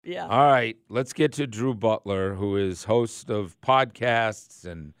Yeah. All right, let's get to Drew Butler, who is host of podcasts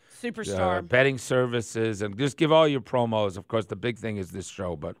and Superstar. betting services, and just give all your promos. Of course, the big thing is this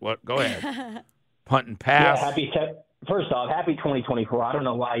show, but go ahead. Punt and Yeah, pass. first off, happy 2024. I don't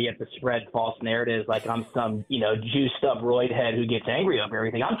know why you have to spread false narratives like I'm some, juiced up roid head who gets angry over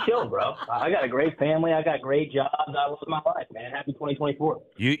everything. I'm chill, bro. I got a great family. I got great jobs. I love my life, man. Happy 2024.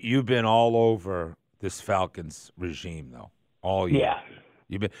 You've been all over this Falcons regime, though, all year. Yeah.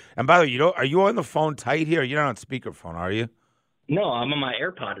 You've been, and by the way, are you on the phone tight here? You're not on speakerphone, are you? No, I'm on my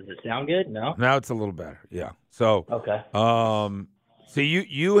AirPod. Does it sound good? No. Now it's a little better. Yeah. So Okay. So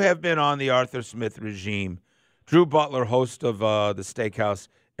you have been on the Arthur Smith regime. Drew Butler, host of the Steakhouse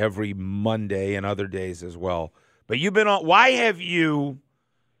every Monday and other days as well. But you've been on. Why have you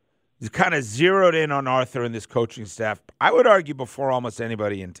kind of zeroed in on Arthur and this coaching staff? I would argue before almost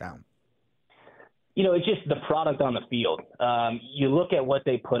anybody in town. It's just the product on the field. You look at what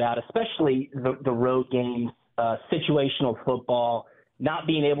they put out, especially the road games, situational football, not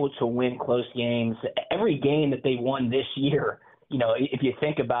being able to win close games. Every game that they won this year, if you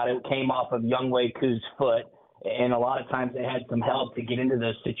think about it, came off of Younghoe Koo's foot, and a lot of times they had some help to get into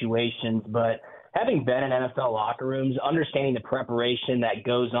those situations. But having been in NFL locker rooms, understanding the preparation that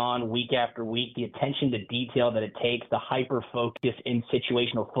goes on week after week, the attention to detail that it takes, the hyper-focus in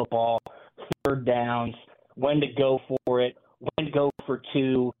situational football, third downs, when to go for it, when to go for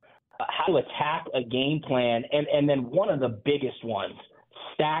two, how to attack a game plan, and then one of the biggest ones,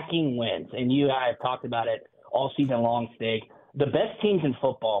 stacking wins. And you and I have talked about it all season long, Steak. The best teams in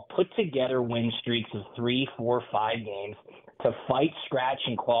football put together win streaks of 3, 4, 5 games to fight, scratch,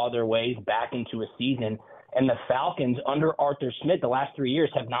 and claw their ways back into a season. And the Falcons, under Arthur Smith, the last 3 years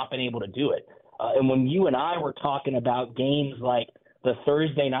have not been able to do it. And when you and I were talking about games like the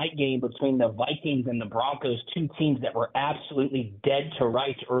Thursday night game between the Vikings and the Broncos, two teams that were absolutely dead to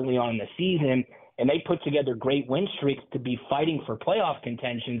rights early on in the season, and they put together great win streaks to be fighting for playoff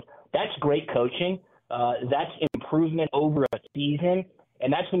contentions, that's great coaching. That's improvement over a season,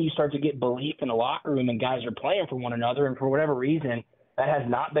 and that's when you start to get belief in the locker room and guys are playing for one another, and for whatever reason, that has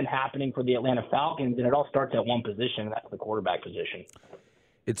not been happening for the Atlanta Falcons, and it all starts at one position, and that's the quarterback position.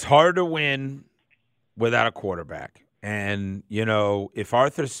 It's hard to win without a quarterback. And, if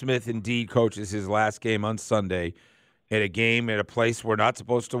Arthur Smith indeed coaches his last game on Sunday at a game at a place we're not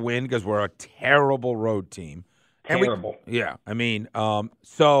supposed to win because we're a terrible road team. Terrible.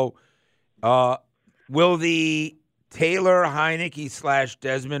 Will the Taylor Heineke /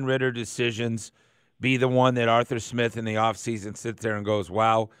 Desmond Ridder decisions be the one that Arthur Smith in the offseason sits there and goes,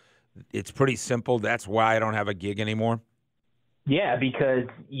 wow, it's pretty simple. That's why I don't have a gig anymore? Yeah, because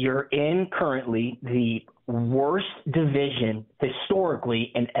you're in currently the worst division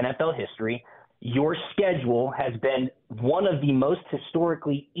historically in NFL history. Your schedule has been one of the most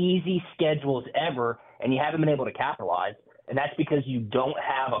historically easy schedules ever, and you haven't been able to capitalize. And that's because you don't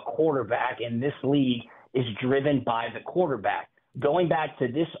have a quarterback, and this league is driven by the quarterback. Going back to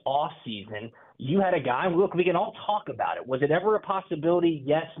this offseason, you had a guy, look, we can all talk about it. Was it ever a possibility?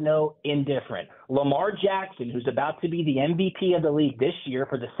 Yes, no, indifferent. Lamar Jackson, who's about to be the MVP of the league this year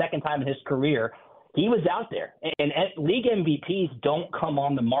for the second time in his career, he was out there. And league MVPs don't come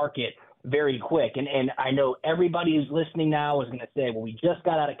on the market very quick. And I know everybody who's listening now is going to say, well, we just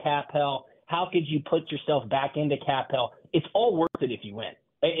got out of cap hell. How could you put yourself back into cap hell? It's all worth it if you win.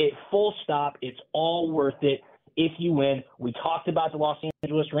 Full stop. It's all worth it if you win. We talked about the Los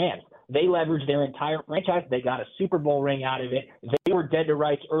Angeles Rams. They leveraged their entire franchise. They got a Super Bowl ring out of it. They were dead to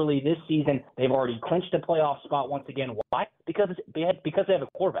rights early this season. They've already clinched a playoff spot once again. Why? Because they have a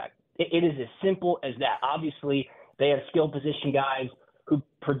quarterback. It is as simple as that. Obviously, they have skill position guys who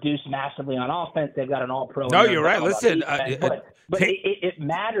produce massively on offense. They've got an all-pro. No, you're right. Listen, but it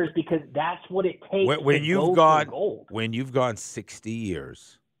matters because that's what it takes when to you've go for gold. When you've gone 60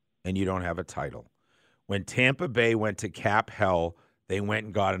 years and you don't have a title. When Tampa Bay went to cap hell, they went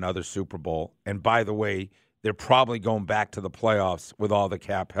and got another Super Bowl. And by the way, they're probably going back to the playoffs with all the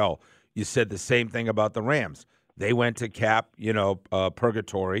cap hell. You said the same thing about the Rams. They went to cap,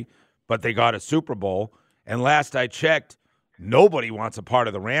 purgatory, but they got a Super Bowl. And last I checked, nobody wants a part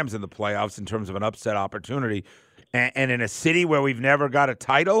of the Rams in the playoffs in terms of an upset opportunity. And in a city where we've never got a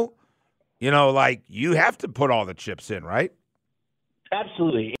title, you have to put all the chips in, right?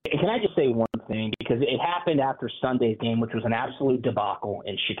 Absolutely. Can I just say one thing? Because it happened after Sunday's game, which was an absolute debacle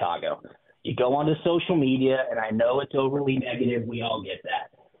in Chicago. You go onto social media, and I know it's overly negative. We all get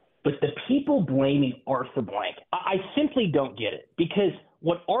that. But the people blaming Arthur Blank, I simply don't get it. Because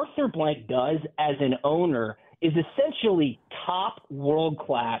what Arthur Blank does as an owner is essentially top world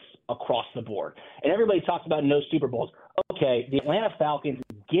class across the board. And everybody talks about no Super Bowls. Okay, the Atlanta Falcons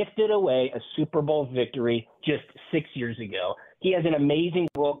gifted away a Super Bowl victory just 6 years ago. He has an amazing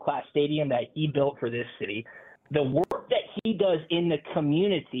world-class stadium that he built for this city. The work that he does in the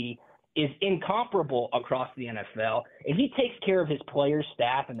community is incomparable across the NFL. And he takes care of his players,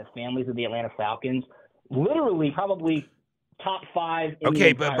 staff, and the families of the Atlanta Falcons, literally probably top 5 in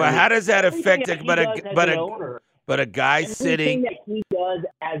okay, the entire but how league. does that affect Everything it? that he does as an owner, But a guy sitting. everything that he does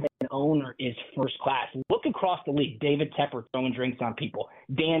as an owner is first class. Look across the league. David Tepper throwing drinks on people.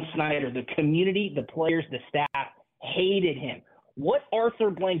 Dan Snyder, the community, the players, the staff hated him. What Arthur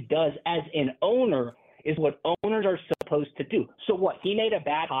Blank does as an owner is what owners are supposed to do. So what? He made a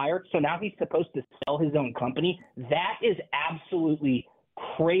bad hire, so now he's supposed to sell his own company? That is absolutely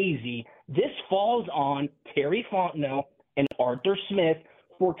crazy. This falls on Terry Fontenot and Arthur Smith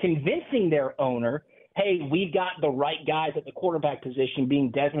for convincing their owner, hey, we've got the right guys at the quarterback position,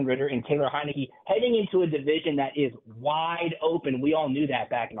 being Desmond Ridder and Taylor Heineke, heading into a division that is wide open. We all knew that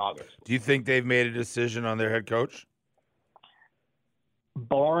back in August. Do you think they've made a decision on their head coach?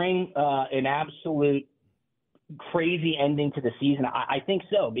 Barring an absolute crazy ending to the season, I think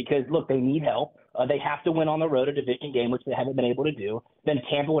so, because, look, they need help. They have to win on the road a division game, which they haven't been able to do. Then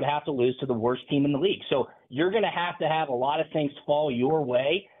Tampa would have to lose to the worst team in the league. So you're going to have a lot of things fall your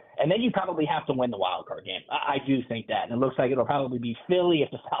way. And then you probably have to win the wild card game. I do think that. And it looks like it'll probably be Philly if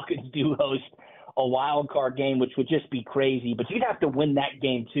the Falcons do host a wild card game, which would just be crazy. But you'd have to win that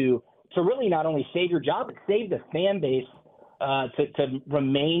game, too, to really not only save your job, but save the fan base to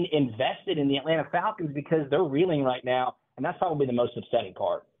remain invested in the Atlanta Falcons, because they're reeling right now. And that's probably the most upsetting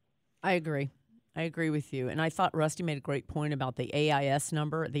part. I agree with you. And I thought Rusty made a great point about the AIS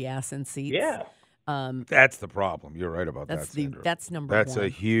number, the ass in seats. Yeah. That's the problem. You're right about that, Sandra. That's number That's one. a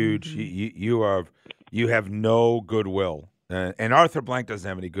huge. You have no goodwill, and Arthur Blank doesn't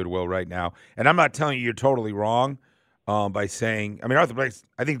have any goodwill right now. And I'm not telling you you're totally wrong by saying. I mean, Arthur Blank's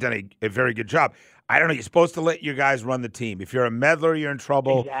I think done a very good job. I don't know. You're supposed to let your guys run the team. If you're a meddler, you're in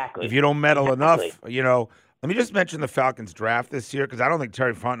trouble. Exactly. If you don't meddle enough, Let me just mention the Falcons draft this year, because I don't think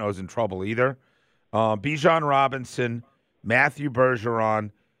Terry Fontenot's in trouble either. Bijan Robinson, Matthew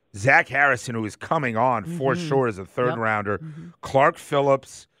Bergeron, Zach Harrison, who is coming on for sure as a third-rounder, Clark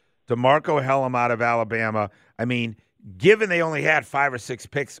Phillips, DeMarco Hellum out of Alabama. I mean, given they only had 5 or 6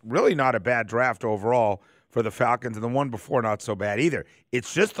 picks, really not a bad draft overall for the Falcons, and the one before not so bad either.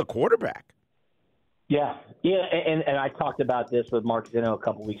 It's just the quarterback. Yeah, and I talked about this with Mark Zeno a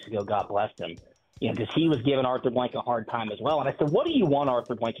couple weeks ago, God bless him, because he was giving Arthur Blank a hard time as well. And I said, what do you want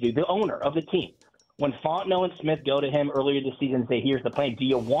Arthur Blank to do, the owner of the team? When Fontenot and Smith go to him earlier this season and say, here's the plan, do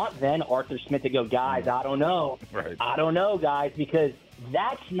you want then Arthur Smith to go, guys, I don't know. Right. I don't know, guys, because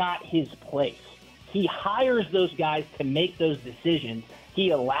that's not his place. He hires those guys to make those decisions.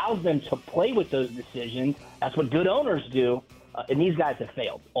 He allows them to play with those decisions. That's what good owners do, and these guys have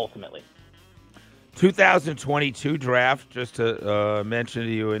failed, ultimately. 2022 draft, just to mention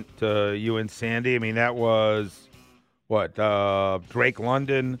to you and Sandy, I mean, that was, Drake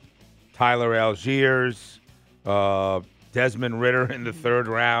London, Tyler Algiers, Desmond Ridder in the third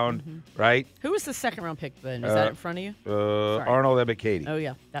round, right? Who was the second-round pick then? Is that in front of you? Arnold Ebiketie. Oh,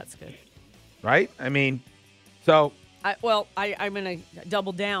 yeah, that's good. Right? I mean, so. I'm going to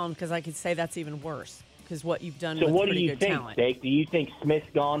double down because I could say that's even worse because what you've done so with what pretty do you good think, talent. Steak? Do you think Smith's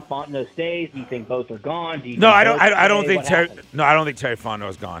gone, Fontenot stays? Do you think both are gone? No, I don't think Terry. No, I don't think Terry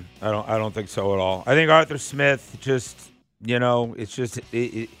Fontenot's gone. I don't think so at all. I think Arthur Smith just, it's just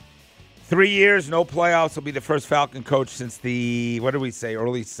 3 years, no playoffs. He'll be the first Falcon coach since the early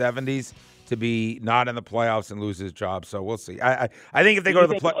 70s to be not in the playoffs and lose his job. So we'll see. I think if they go to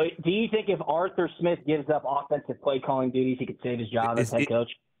the play, do you think if Arthur Smith gives up offensive play calling duties, he could save his job as head coach?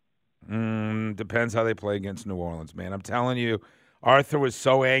 Depends how they play against New Orleans, man. I'm telling you, Arthur was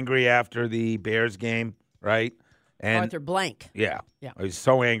so angry after the Bears game, right? And Arthur Blank. Yeah. He was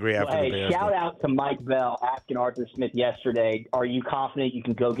so angry after the Bears shout game. out to Mike Bell asking Arthur Smith yesterday, are you confident you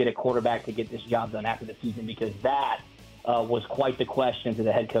can go get a quarterback to get this job done after the season? Because that was quite the question to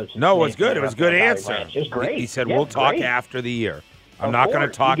the head coach. No, it was good. It was a good answer. It was great. He said, we'll talk after the year. I'm not going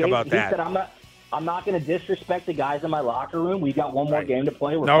to talk about that. He said, I'm not going to disrespect the guys in my locker room. We've got one more game to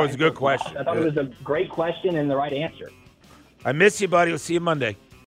play. No, it was a good question. I thought it was a great question and the right answer. I miss you, buddy. We'll see you Monday.